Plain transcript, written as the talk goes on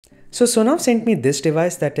So Sonoff sent me this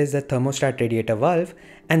device, that is the thermostat radiator valve,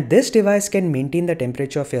 and this device can maintain the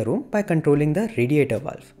temperature of your room by controlling the radiator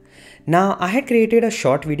valve. Now I had created a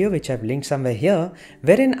short video which I've linked somewhere here,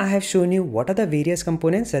 wherein I have shown you what are the various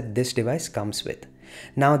components that this device comes with.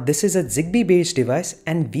 Now this is a Zigbee based device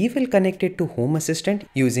and we will connect it to Home Assistant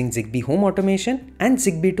using Zigbee Home Automation and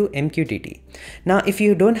Zigbee2MQTT. Now if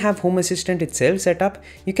you don't have Home Assistant itself set up,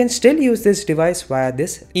 you can still use this device via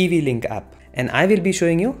this eWelink app, and I will be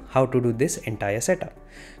showing you how to do this entire setup.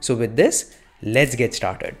 So with this, let's get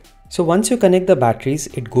started. So once you connect the batteries,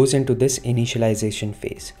 it goes into this initialization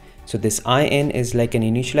phase. So this IN is like an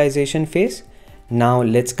initialization phase. Now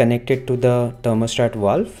let's connect it to the thermostat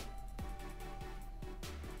valve.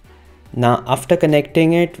 Now after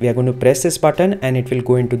connecting it, we are going to press this button and it will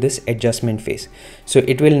go into this adjustment phase. So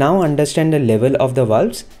it will now understand the level of the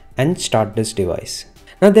valves and start this device.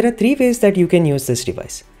 Now there are three ways that you can use this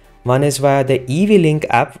device. One is via the eWelink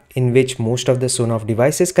app, in which most of the Sonoff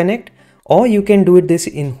devices connect, or you can do this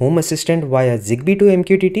in Home Assistant via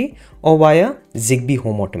Zigbee2MQTT or via Zigbee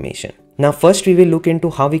Home Automation. Now first we will look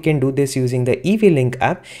into how we can do this using the eWelink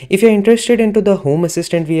app. If you're interested into the Home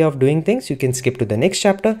Assistant way of doing things, you can skip to the next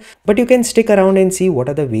chapter, but you can stick around and see what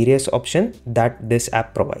are the various options that this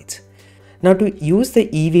app provides. Now to use the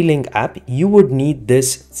eWelink app, you would need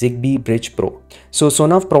this Zigbee Bridge Pro. So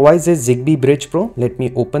Sonoff provides this Zigbee Bridge Pro. Let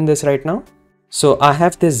me open this right now. So I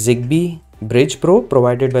have this Zigbee Bridge Pro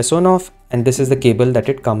provided by Sonoff, and this is the cable that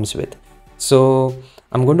it comes with. So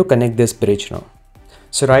I'm going to connect this bridge now.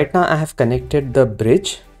 So right now I have connected the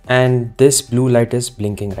bridge and this blue light is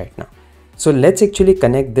blinking right now. So let's actually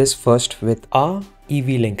connect this first with our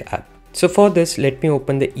eWelink app. So for this, let me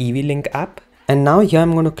open the eWelink app. And now here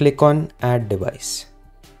I'm going to click on add device.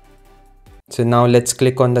 So now let's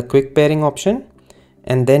click on the quick pairing option.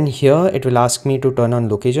 And then here it will ask me to turn on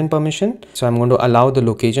location permission. So I'm going to allow the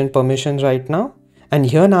location permission right now. And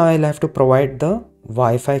here now I'll have to provide the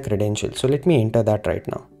Wi-Fi credential. So let me enter that right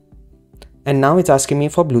now. And now it's asking me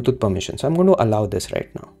for Bluetooth permission. So I'm going to allow this right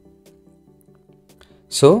now.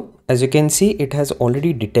 So as you can see, it has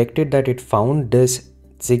already detected that it found this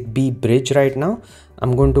Zigbee bridge right now.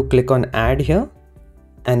 I'm going to click on add here.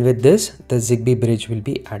 And with this, the Zigbee bridge will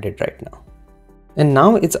be added right now. And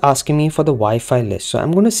now it's asking me for the Wi-Fi list. So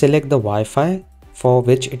I'm going to select the Wi-Fi for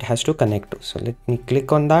which it has to connect to. So let me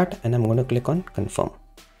click on that and I'm going to click on confirm.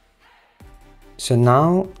 So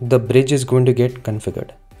now the bridge is going to get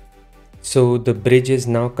configured. So the bridge is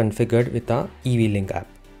now configured with our eWelink app.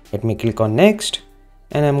 Let me click on next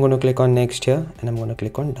and I'm going to click on next here and I'm going to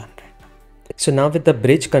click on done right now. So now with the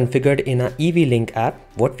bridge configured in our eWelink app,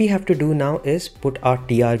 what we have to do now is put our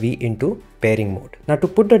TRV into pairing mode. Now to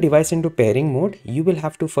put the device into pairing mode, you will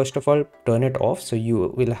have to first of all turn it off. So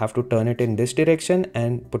you will have to turn it in this direction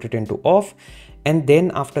and put it into off. And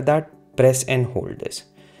then after that, press and hold this.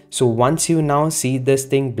 So once you now see this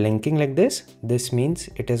thing blinking like this, this means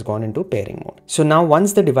it has gone into pairing mode. So now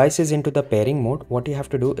once the device is into the pairing mode, what you have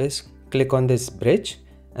to do is click on this bridge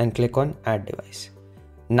and click on add device.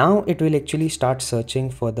 Now it will actually start searching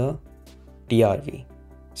for the TRV.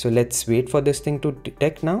 So let's wait for this thing to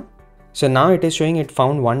detect now. So now it is showing it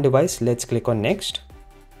found one device. Let's click on next.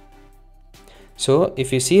 So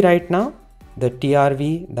if you see right now, the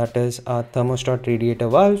TRV, that is our thermostat radiator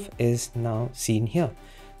valve, is now seen here.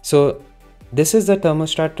 So this is the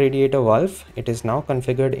thermostat radiator valve. It is now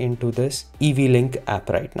configured into this eWelink app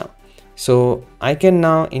right now. So I can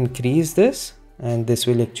now increase this and this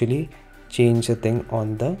will actually change the thing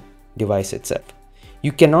on the device itself.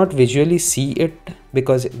 You cannot visually see it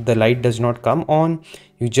because the light does not come on.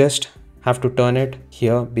 You just have to turn it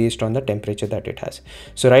here based on the temperature that it has.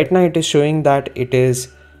 So right now it is showing that it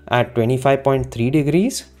is at 25.3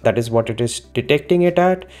 degrees. That is what it is detecting it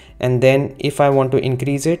at. And then if I want to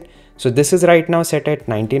increase it, so this is right now set at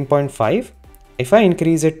 19.5. If I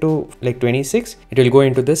increase it to like 26, it will go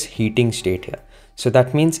into this heating state here. So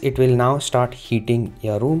that means it will now start heating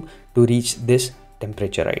your room to reach this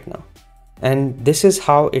temperature right now. And this is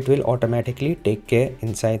how it will automatically take care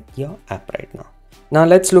inside your app right now. Now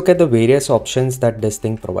let's look at the various options that this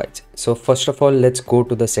thing provides. So first of all, let's go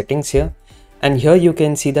to the settings here. And here you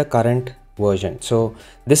can see the current version. So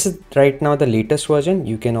this is right now the latest version.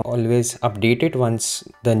 You can always update it once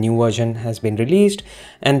the new version has been released.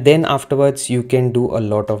 And then afterwards you can do a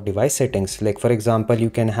lot of device settings. Like for example, you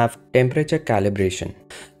can have temperature calibration.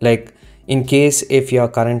 Like in case if your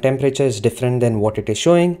current temperature is different than what it is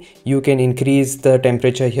showing, you can increase the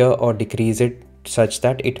temperature here or decrease it such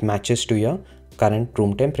that it matches to your current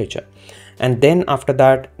room temperature. And then after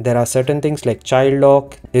that, there are certain things like child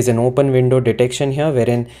lock. There's an open window detection here,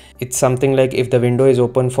 wherein it's something like if the window is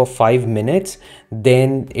open for 5 minutes,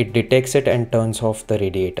 then it detects it and turns off the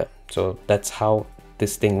radiator. So that's how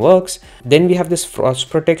this thing works. Then we have this frost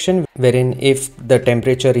protection, wherein if the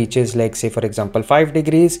temperature reaches, like say for example 5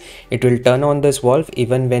 degrees, it will turn on this valve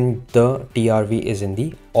even when the TRV is in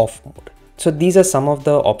the off mode. So these are some of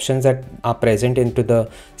the options that are present into the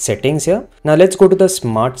settings here. Now let's go to the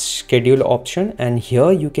smart schedule option, and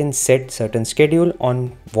here you can set certain schedule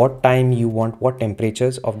on what time you want what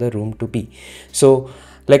temperatures of the room to be. So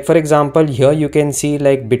like for example, here you can see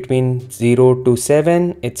like between 0 to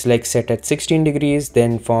 7 it's like set at 16 degrees,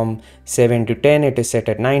 then from 7 to 10 it is set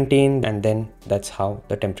at 19, and then that's how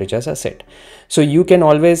the temperatures are set. So you can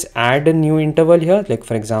always add a new interval here. Like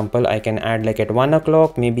for example, I can add like at 1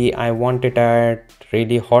 o'clock, maybe I want it at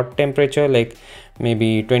really hot temperature, like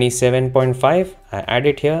maybe 27.5. I add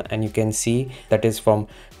it here, and you can see that is from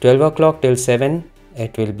 12 o'clock till 7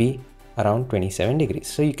 it will be around 27 degrees.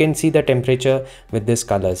 So you can see the temperature with these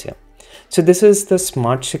colors here. So this is the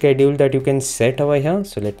smart schedule that you can set over here.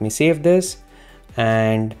 So let me save this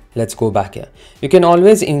and let's go back here. You can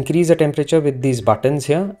always increase the temperature with these buttons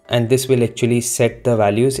here, and this will actually set the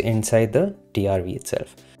values inside the TRV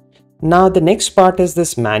itself. Now the next part is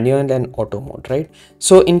this manual and auto mode, right?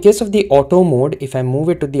 So in case of the auto mode, if I move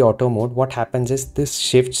it to the auto mode, what happens is this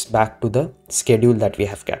shifts back to the schedule that we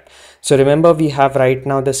have kept. So remember, we have right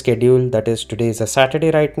now the schedule that is today is a Saturday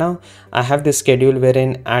right now. I have this schedule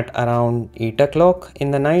wherein at around 8 o'clock in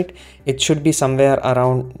the night, it should be somewhere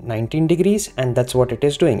around 19 degrees, and that's what it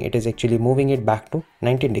is doing. It is actually moving it back to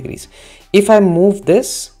 19 degrees. If I move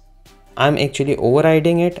this, I'm actually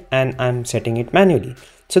overriding it and I'm setting it manually.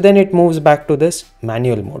 So then it moves back to this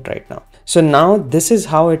manual mode right now. So now this is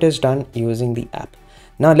how it is done using the app.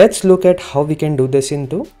 Now let's look at how we can do this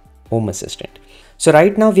into Home Assistant. So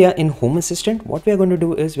right now we are in Home Assistant. What we are going to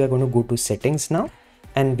do is we are going to go to settings now,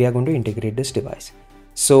 and we are going to integrate this device.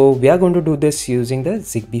 So we are going to do this using the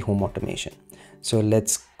Zigbee Home Automation. So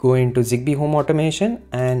let's go into Zigbee Home Automation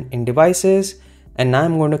and in devices, and now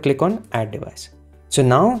I'm going to click on add device. So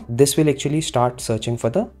now this will actually start searching for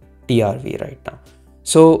the TRV right now.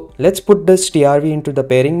 So let's put this TRV into the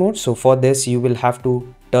pairing mode. So for this, you will have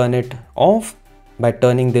to turn it off by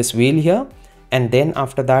turning this wheel here. And then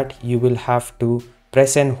after that, you will have to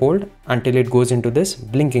press and hold until it goes into this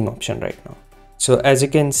blinking option right now. So as you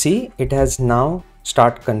can see, it has now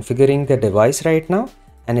start configuring the device right now,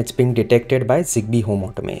 and it's being detected by Zigbee Home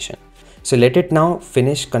Automation. So let it now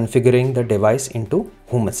finish configuring the device into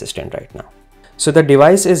Home Assistant right now. So the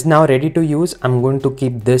device is now ready to use. I'm going to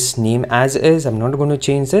keep this name as is. I'm not going to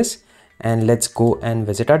change this, and let's go and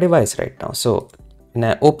visit our device right now. So when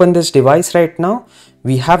I open this device right now,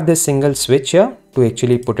 we have this single switch here to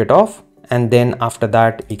actually put it off. And then after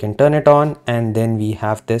that, we can turn it on, and then we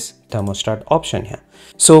have this thermostat option here.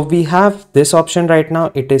 So we have this option right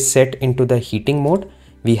now. It is set into the heating mode.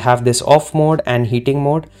 We have this off mode and heating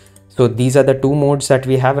mode. So these are the two modes that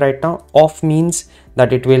we have right now. Off means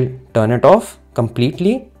that it will turn it off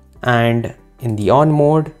completely, and in the on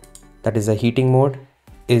mode, that is the heating mode,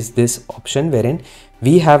 is this option wherein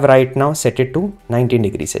we have right now set it to 19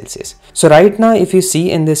 degrees Celsius. So right now, if you see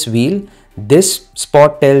in this wheel, this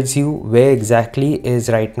spot tells you where exactly is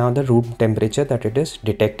right now the room temperature that it is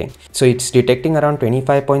detecting. So it's detecting around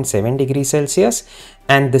 25.7 degrees Celsius,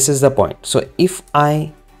 and this is the point. So if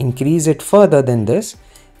I increase it further than this,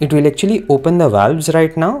 it will actually open the valves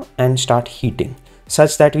right now and start heating,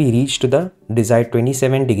 such that we reach to the desired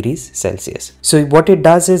 27 degrees Celsius. So what it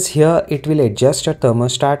does is here, it will adjust your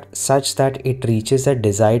thermostat such that it reaches the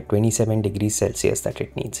desired 27 degrees Celsius that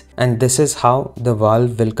it needs. And this is how the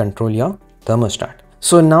valve will control your thermostat.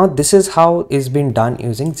 So now this is how it's been done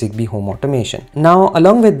using Zigbee Home Automation. Now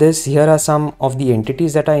along with this, here are some of the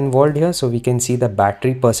entities that are involved here. So we can see the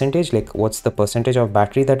battery percentage, like what's the percentage of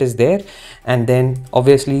battery that is there. And then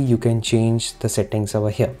obviously you can change the settings over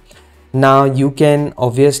here. Now you can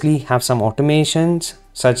obviously have some automations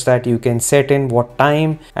such that you can set in what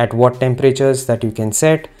time, at what temperatures that you can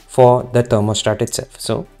set for the thermostat itself.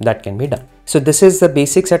 So that can be done. So this is the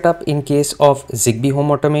basic setup in case of Zigbee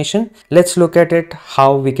Home Automation. Let's look at it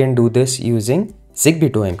how we can do this using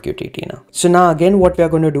Zigbee2MQTT now. So now again, what we are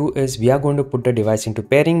going to do is we are going to put the device into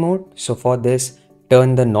pairing mode. So for this,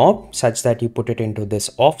 turn the knob such that you put it into this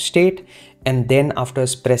off state, and then after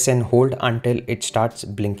press and hold until it starts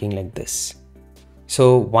blinking like this.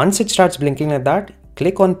 So once it starts blinking like that,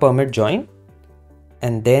 click on permit join,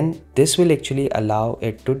 and then this will actually allow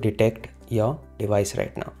it to detect your device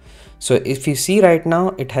right now. So if you see right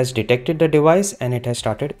now, it has detected the device and it has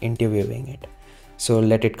started interviewing it. So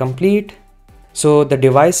let it complete, So the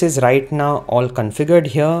device is right now all configured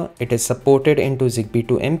here. It is supported into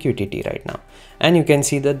Zigbee2MQTT right now. And you can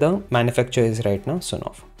see that the manufacturer is right now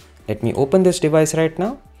Sonoff. Let me open this device right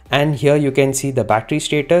now. And here you can see the battery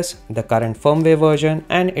status, the current firmware version,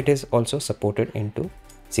 and it is also supported into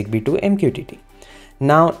Zigbee2MQTT.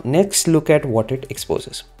 Now next look at what it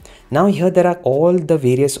exposes. Now here there are all the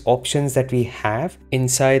various options that we have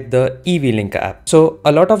inside the eWelink app. So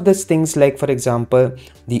a lot of these things, like for example,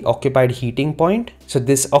 the occupied heating point. So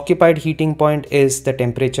this occupied heating point is the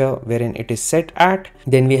temperature wherein it is set at.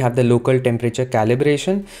 Then we have the local temperature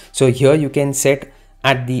calibration. So here you can set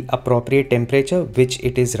at the appropriate temperature, which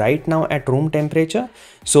it is right now at room temperature.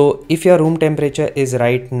 So if your room temperature is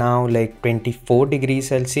right now like 24 degrees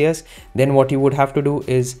Celsius, then what you would have to do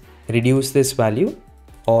is reduce this value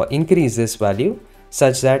or increase this value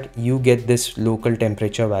such that you get this local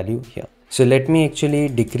temperature value here. So let me actually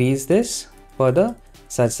decrease this further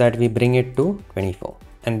such that we bring it to 24.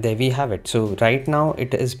 And there we have it. So right now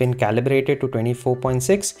it has been calibrated to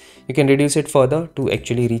 24.6. You can reduce it further to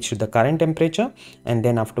actually reach to the current temperature, and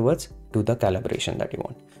then afterwards do the calibration that you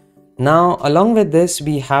want. Now along with this,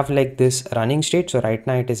 we have like this running state. So right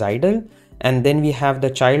now it is idle, and then we have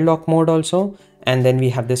the child lock mode also, and then we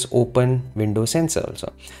have this open window sensor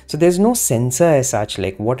also. So there's no sensor as such.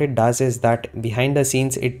 Like what it does is that behind the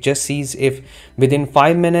scenes, it just sees if within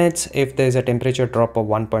 5 minutes, if there's a temperature drop of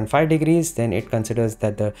 1.5 degrees, then it considers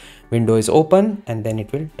that the window is open, and then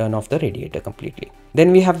it will turn off the radiator completely.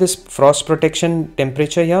 Then we have this frost protection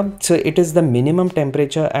temperature here. So it is the minimum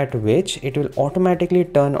temperature at which it will automatically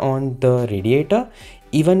turn on the radiator,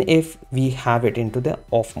 even if we have it into the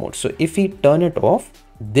off mode. So if we turn it off,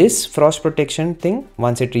 this frost protection thing,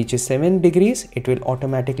 once it reaches 7 degrees, it will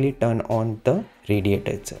automatically turn on the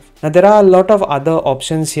radiator itself. Now there are a lot of other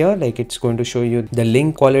options here, like it's going to show you the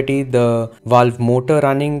link quality, the valve motor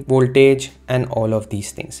running voltage, and all of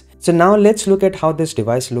these things. So now let's look at how this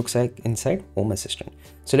device looks like inside Home Assistant.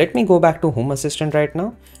 So let me go back to Home Assistant right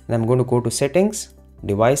now, and I'm going to go to settings,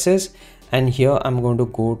 devices, and here I'm going to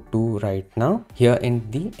go to right now here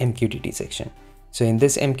in the MQTT section. So in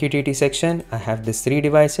this MQTT section, I have these 3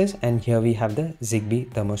 devices, and here we have the Zigbee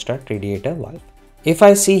thermostat radiator valve. If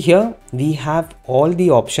I see here, we have all the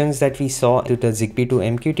options that we saw to the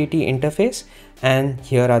Zigbee2MQTT interface, and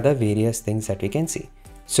here are the various things that we can see.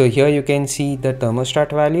 So here you can see the thermostat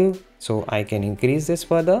value. So I can increase this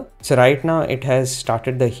further. So right now it has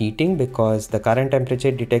started the heating because the current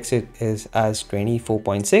temperature detects it is as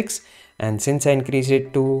 24.6, and since I increased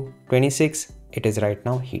it to 26, it is right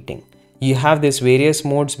now heating. You have this various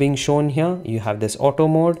modes being shown here. You have this auto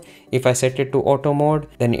mode. If I set it to auto mode,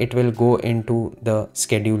 then it will go into the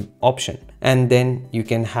schedule option, and then you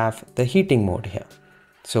can have the heating mode here.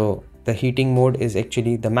 So the heating mode is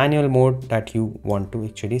actually the manual mode that you want to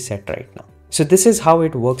actually set right now. So this is how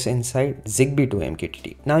it works inside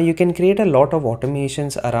Zigbee2MQTT. Now you can create a lot of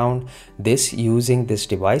automations around this using this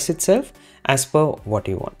device itself as per what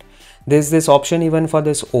you want. There's this option even for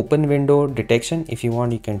this open window detection. If you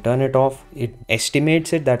want, you can turn it off. It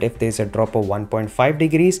estimates it that if there's a drop of 1.5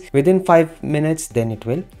 degrees within 5 minutes, then it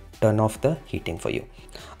will turn off the heating for you.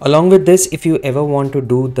 Along with this, if you ever want to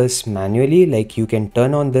do this manually, like you can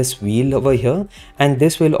turn on this wheel over here, and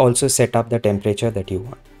this will also set up the temperature that you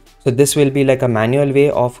want. So this will be like a manual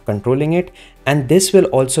way of controlling it, and this will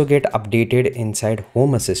also get updated inside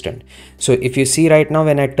Home Assistant. So if you see right now,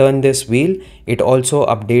 when I turn this wheel, it also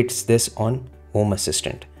updates this on Home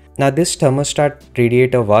Assistant. Now this thermostat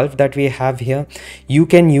radiator valve that we have here, you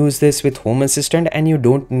can use this with Home Assistant, and you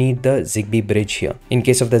don't need the Zigbee bridge here. In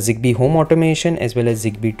case of the Zigbee home automation as well as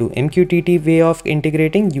Zigbee2MQTT way of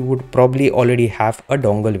integrating, you would probably already have a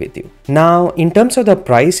dongle with you. Now in terms of the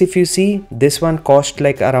price, if you see, this one cost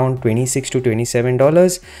like around $26 to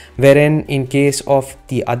 $27, wherein in case of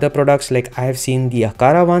the other products, like I have seen the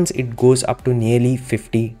Aqara ones, it goes up to nearly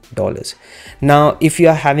 $50. Now if you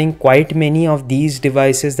are having quite many of these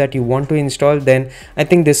devices that you want to install, then I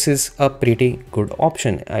think this is a pretty good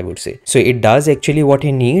option, I would say. So it does actually what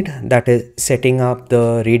you need, that is setting up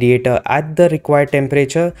the radiator at the required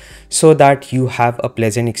temperature so that you have a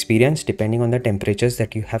pleasant experience depending on the temperatures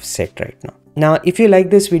that you have set right now. Now if you like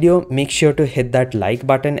this video, make sure to hit that like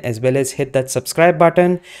button as well as hit that subscribe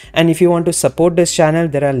button, and if you want to support this channel,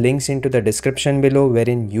 there are links into the description below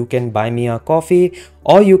wherein you can buy me a coffee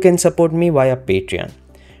or you can support me via Patreon.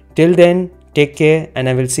 Till then, take care, and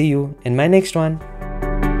I will see you in my next one.